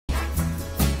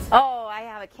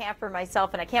I'm a camper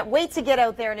myself, and I can't wait to get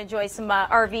out there and enjoy some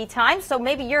RV time. So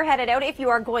maybe you're headed out. If you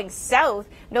are going south,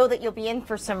 know that you'll be in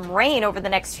for some rain over the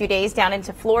next few days down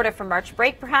into Florida for March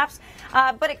break, perhaps.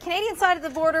 But at Canadian side of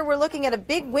the border, we're looking at a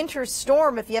big winter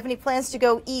storm. If you have any plans to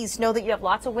go east, know that you have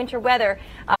lots of winter weather.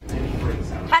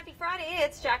 Happy Friday,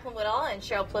 it's Jaclyn Whittal and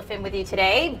Cheryl Pliffin with you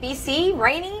today. BC,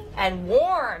 rainy and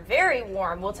warm, very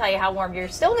warm. We'll tell you how warm you're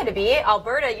still going to be.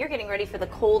 Alberta, you're getting ready for the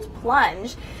cold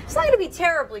plunge. It's not going to be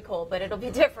terribly cold, but it'll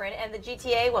be different. And the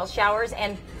GTA, well, showers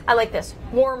and, I like this,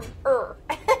 warmer,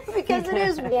 because it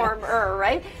is warmer,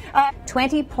 right?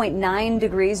 20.9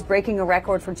 degrees, breaking a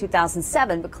record from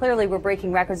 2007, but clearly we're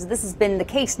breaking records. This has been the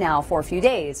case now for a few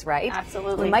days, right?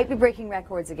 Absolutely. We might be breaking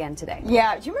records again today.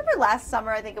 Yeah. Do you remember last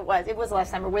summer, I think it was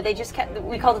last summer, where they just kept,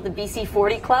 we called it the BC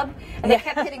 40 Club, and they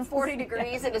kept hitting 40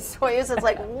 degrees in Soyuz. It's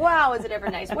like, wow, is it ever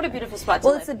nice? What a beautiful spot to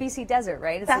live. It's the BC desert,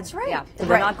 right? That's right. Yeah, so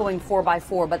they're not going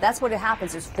 4x4, but that's what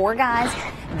happens. There's four guys,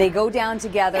 they go down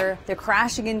together, they're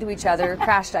crashing into each other,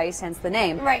 crashed ice, hence the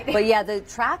name. Right. But yeah, the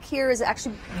track here is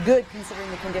actually good considering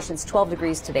the conditions. 12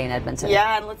 degrees today in Edmonton.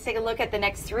 Yeah, and let's take a look at the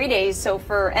next 3 days. So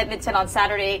for Edmonton on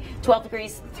Saturday, 12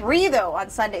 degrees, 3 though on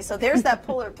Sunday. So there's that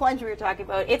polar plunge we were talking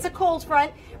about. It's a cold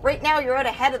front. Right now you're out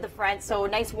ahead of the front, so a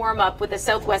nice warm up with a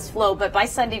southwest flow, but by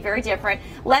Sunday very different.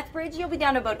 Lethbridge, you'll be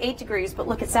down to about 8 degrees, but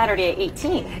look at Saturday at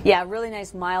 18. Yeah, really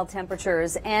nice mild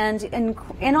temperatures. And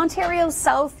in Ontario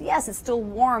South, yes, it's still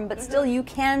warm, but still you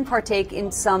can partake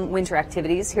in some winter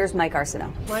activities. Here's Mike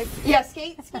Arsenault. Mike? Yeah,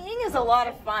 skiing is a lot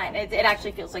of fun. It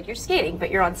actually feels like you're skating,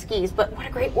 but you're on skis. But what a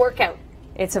great workout.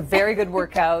 It's a very good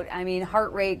workout. I mean,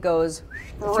 heart rate goes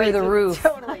through the roof.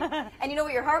 Totally. And you know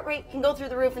what? Your heart rate can go through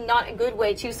the roof in not a good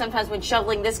way, too, sometimes when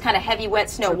shoveling this kind of heavy, wet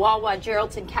snow. Wawa,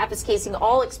 Geraldton, Kapuskasing,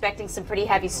 all expecting some pretty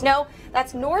heavy snow.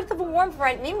 That's north of a warm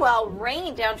front. Meanwhile,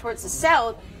 rain down towards the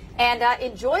south. And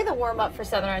enjoy the warm-up for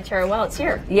Southern Ontario while it's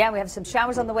here. Yeah, we have some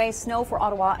showers on the way, snow for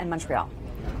Ottawa and Montreal.